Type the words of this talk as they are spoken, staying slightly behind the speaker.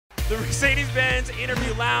the Mercedes-Benz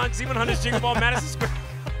Interview Lounge, Z100's Jingle Ball, Madison Square.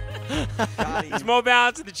 It's Mo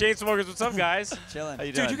Bounce and the Chainsmokers. What's up, guys? Chilling. How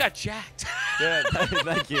you doing? Dude, you got jacked. Good.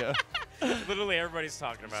 Thank you. Literally, everybody's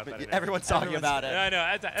talking about that. Everyone's talking about it. I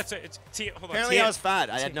know. That's it's hold on. Apparently, I was fat.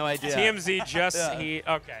 I had no idea. TMZ just Yeah. Okay,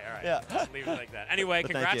 all right. Yeah. Just leave it like that. Anyway,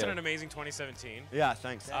 But congrats thank on you. an amazing 2017. Yeah,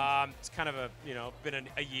 thanks. It's kind of been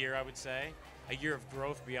a year, I would say, a year of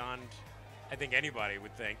growth beyond, I think anybody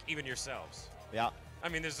would think, even yourselves. Yeah. I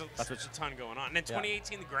mean, there's a ton going on. And then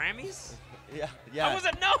 2018, the Grammys. Yeah. I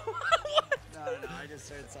wasn't. No. What? No, I just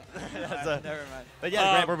heard something. Never mind. But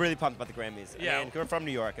yeah, we're really pumped about the Grammys. Yeah. And we're from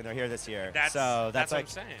New York, and they're here this year. That's so what like I'm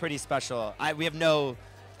saying. pretty special. We have no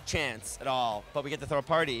chance at all, but we get to throw a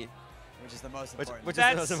party. Which is the most important. Which is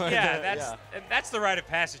the most important. And that's the rite of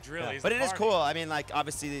passage, really. But it is cool. I mean, like,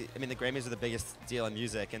 obviously, the Grammys are the biggest deal in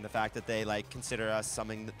music, and the fact that they like consider us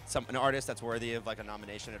an artist that's worthy of like a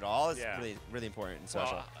nomination at all is really, really important and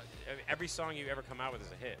special. Well, every song you ever come out with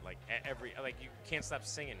is a hit. Like you can't stop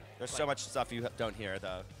singing. There's so much stuff you don't hear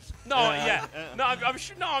though. No, no, I'm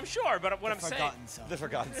sure. No, I'm sure. But what I'm saying, the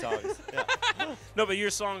forgotten songs. Yeah. No, but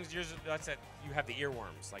your songs, that's that. You have the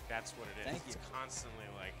earworms. Like that's what it is. Thank you. It's constantly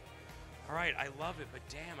like, all right, I love it, but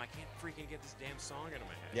damn, I can't freaking get this damn song out of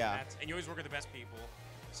my head. Yeah. And you always work with the best people.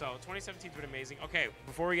 So 2017's been amazing. Okay,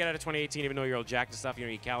 before we get out of 2018, even though you're all jacked and stuff, you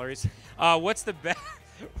don't eat calories. What's the best?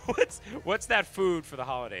 What's that food for the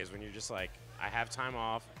holidays when you're just like, I have time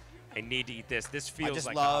off, I need to eat this. This feels like I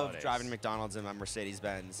just love holidays. driving McDonald's in my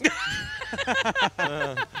Mercedes-Benz.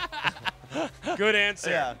 Good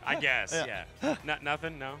answer. Yeah. I guess. Yeah.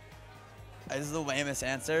 Nothing. No. This is the lamest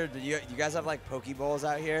answer. Do you guys have like poke bowls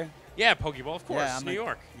out here? Yeah, Pokeball, of course. Yeah, I'm New like,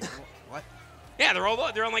 York. What? Yeah, they're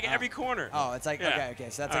on like every corner. Oh, it's like okay,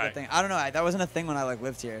 so that's like a thing. I don't know. That wasn't a thing when I like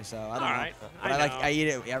lived here, so I don't know. Alright. But I eat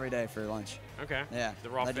it every day for lunch. Okay. Yeah. The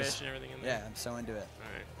raw I fish just- and everything in there. Yeah, I'm so into it.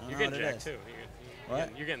 All right. I don't You're know getting what it jacked is. too.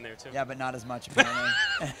 What? You're getting there too. Yeah, but not as much apparently.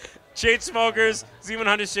 Chainsmokers,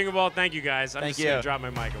 Z100 Jingle Ball. Thank you guys. I'm Thank just gonna you. drop my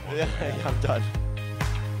mic and walk Yeah, away. I'm done.